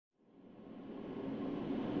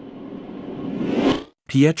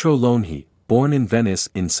Pietro Longhi, born in Venice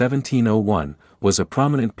in 1701, was a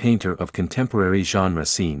prominent painter of contemporary genre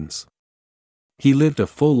scenes. He lived a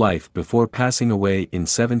full life before passing away in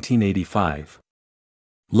 1785.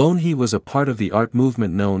 Longhi was a part of the art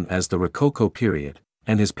movement known as the Rococo period,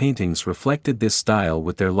 and his paintings reflected this style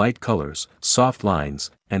with their light colors, soft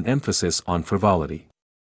lines, and emphasis on frivolity.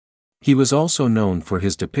 He was also known for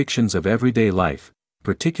his depictions of everyday life,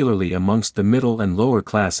 particularly amongst the middle and lower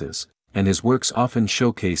classes, and his works often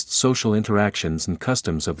showcased social interactions and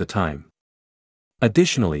customs of the time.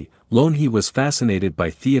 Additionally, Longhi was fascinated by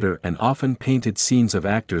theater and often painted scenes of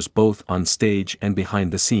actors both on stage and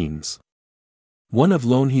behind the scenes. One of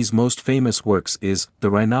Longhi's most famous works is The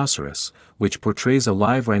Rhinoceros, which portrays a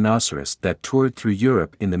live rhinoceros that toured through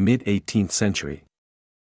Europe in the mid-18th century.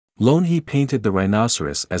 Longhi painted the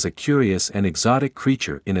rhinoceros as a curious and exotic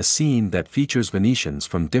creature in a scene that features Venetians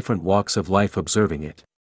from different walks of life observing it.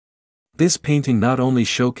 This painting not only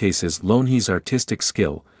showcases Longhi's artistic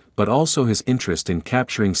skill, but also his interest in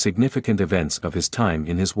capturing significant events of his time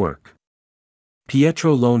in his work.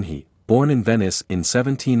 Pietro Longhi, born in Venice in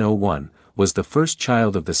 1701, was the first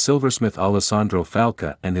child of the silversmith Alessandro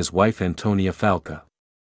Falca and his wife Antonia Falca.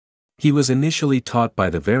 He was initially taught by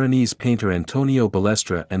the Veronese painter Antonio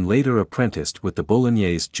Balestra and later apprenticed with the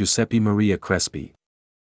Bolognese Giuseppe Maria Crespi.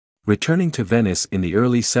 Returning to Venice in the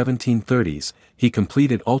early 1730s, he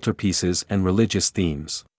completed altarpieces and religious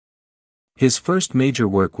themes. His first major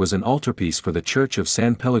work was an altarpiece for the Church of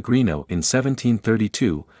San Pellegrino in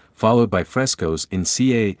 1732, followed by frescoes in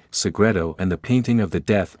Ca. Sagredo and the painting of the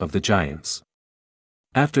Death of the Giants.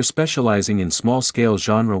 After specializing in small-scale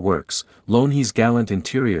genre works, Longhi's gallant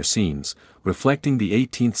interior scenes, reflecting the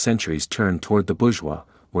 18th century's turn toward the bourgeois,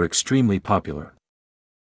 were extremely popular.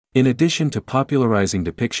 In addition to popularizing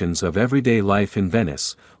depictions of everyday life in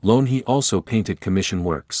Venice, Longhi also painted commission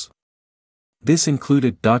works. This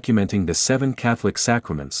included documenting the 7 Catholic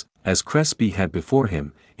sacraments, as Crespi had before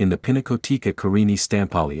him, in the Pinacoteca Carini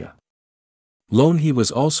Stampalia. Longhi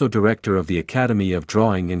was also director of the Academy of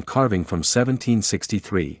Drawing and Carving from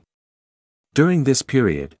 1763. During this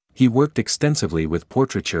period, he worked extensively with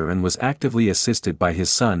portraiture and was actively assisted by his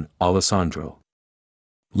son, Alessandro.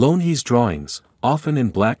 Longhi's drawings, often in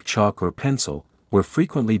black chalk or pencil, were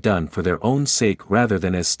frequently done for their own sake rather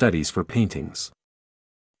than as studies for paintings.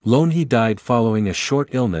 Longhi died following a short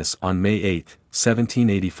illness on May 8,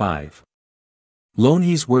 1785.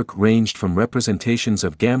 Longhi's work ranged from representations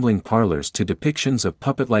of gambling parlors to depictions of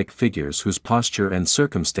puppet-like figures whose posture and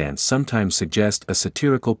circumstance sometimes suggest a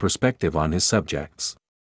satirical perspective on his subjects.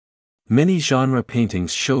 Many genre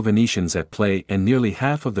paintings show Venetians at play, and nearly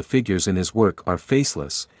half of the figures in his work are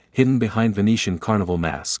faceless, hidden behind Venetian carnival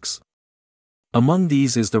masks. Among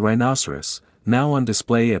these is the rhinoceros, now on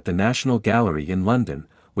display at the National Gallery in London,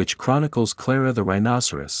 which chronicles Clara the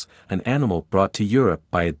rhinoceros, an animal brought to Europe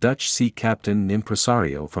by a Dutch sea captain and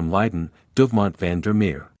impresario from Leiden, Duvemont van der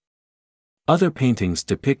Meer. Other paintings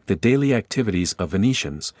depict the daily activities of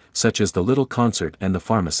Venetians, such as the Little Concert and the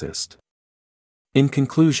Pharmacist. In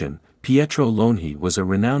conclusion, Pietro Longhi was a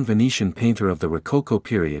renowned Venetian painter of the Rococo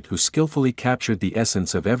period who skillfully captured the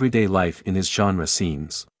essence of everyday life in his genre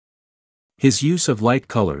scenes. His use of light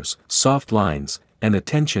colors, soft lines, and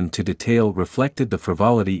attention to detail reflected the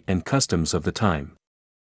frivolity and customs of the time.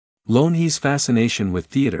 Longhi's fascination with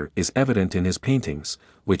theater is evident in his paintings,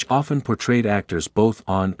 which often portrayed actors both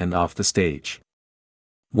on and off the stage.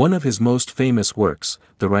 One of his most famous works,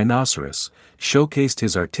 The Rhinoceros, showcased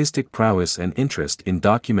his artistic prowess and interest in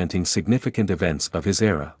documenting significant events of his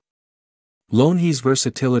era. Longhi's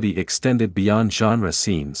versatility extended beyond genre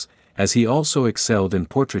scenes, as he also excelled in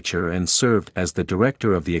portraiture and served as the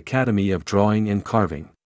director of the Academy of Drawing and Carving.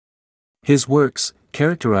 His works,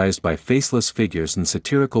 characterized by faceless figures and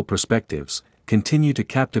satirical perspectives, continue to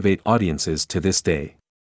captivate audiences to this day.